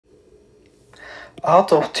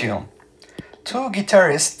Out of tune. Two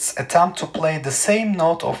guitarists attempt to play the same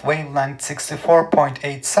note of wavelength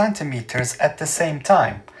 64.8 centimeters at the same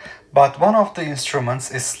time, but one of the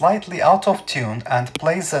instruments is slightly out of tune and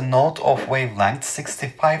plays a note of wavelength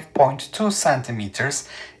 65.2 centimeters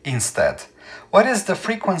instead. What is the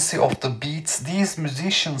frequency of the beats these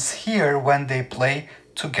musicians hear when they play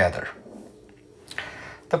together?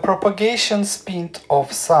 The propagation speed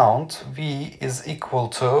of sound V is equal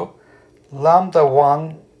to lambda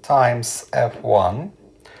 1 times f1.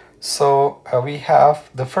 So we have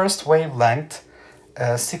the first wavelength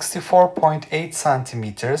 64.8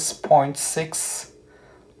 centimeters,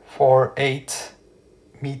 0.648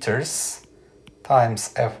 meters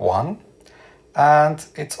times f1, and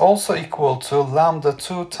it's also equal to lambda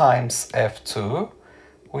 2 times f2,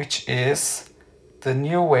 which is the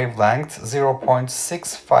new wavelength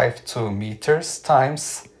 0.652 meters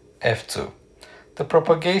times f2. The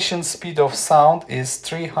propagation speed of sound is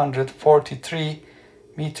 343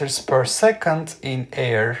 meters per second in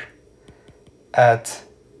air at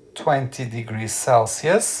 20 degrees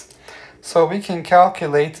Celsius. So we can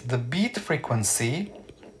calculate the beat frequency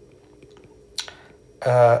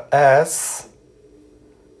as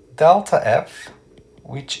delta F,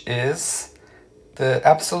 which is the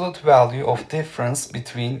absolute value of difference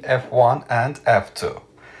between F1 and F2.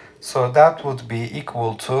 So that would be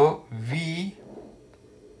equal to V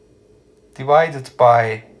divided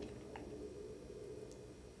by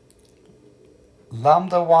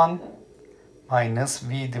lambda 1 minus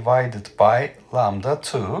V divided by lambda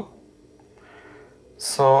 2.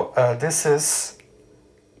 So this is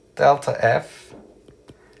delta F,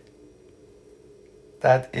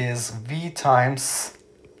 that is V times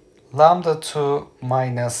lambda 2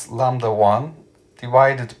 minus lambda 1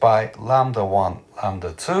 divided by lambda 1,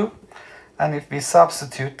 lambda 2. And if we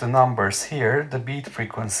substitute the numbers here, the beat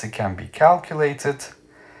frequency can be calculated.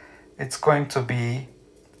 It's going to be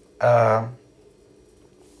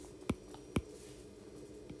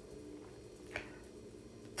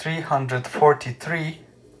 343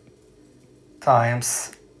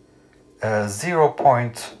 times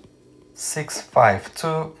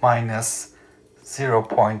 0.652 minus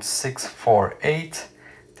 0.648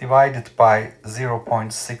 divided by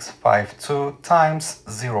 0.652 times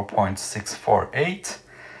 0.648,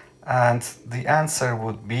 and the answer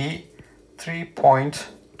would be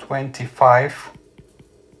 3.25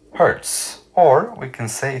 Hertz, or we can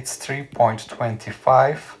say it's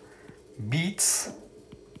 3.25 beats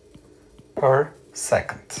per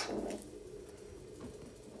second.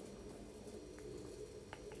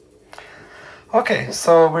 Okay,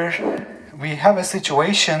 so we have a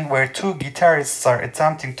situation where two guitarists are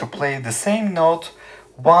attempting to play the same note.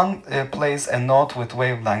 One plays a note with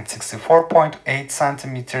wavelength 64.8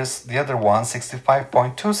 centimeters, the other one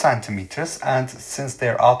 65.2 centimeters, and since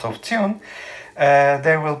they're out of tune,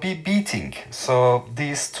 there will be beating. So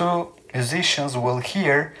these two musicians will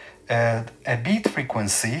hear a beat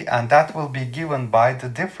frequency, and that will be given by the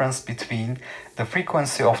difference between the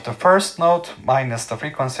frequency of the first note minus the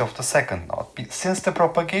frequency of the second note. Since the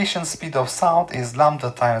propagation speed of sound is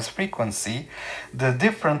lambda times frequency, the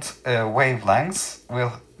different wavelengths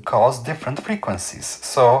will cause different frequencies.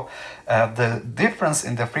 So the difference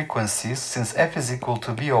in the frequencies, since f is equal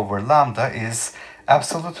to v over lambda, is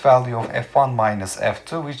absolute value of f1 minus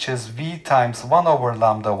f2, which is v times 1 over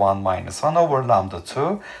lambda 1 minus 1 over lambda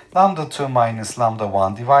 2, lambda 2 minus lambda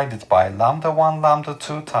 1 divided by lambda 1, lambda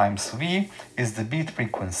 2 times v is the beat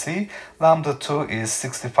frequency. Lambda 2 is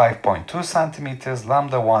 65.2 centimeters,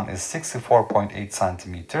 lambda 1 is 64.8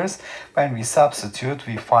 centimeters. When we substitute,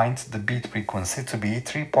 we find the beat frequency to be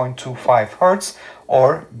 3.25 Hertz,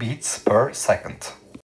 or beats per second.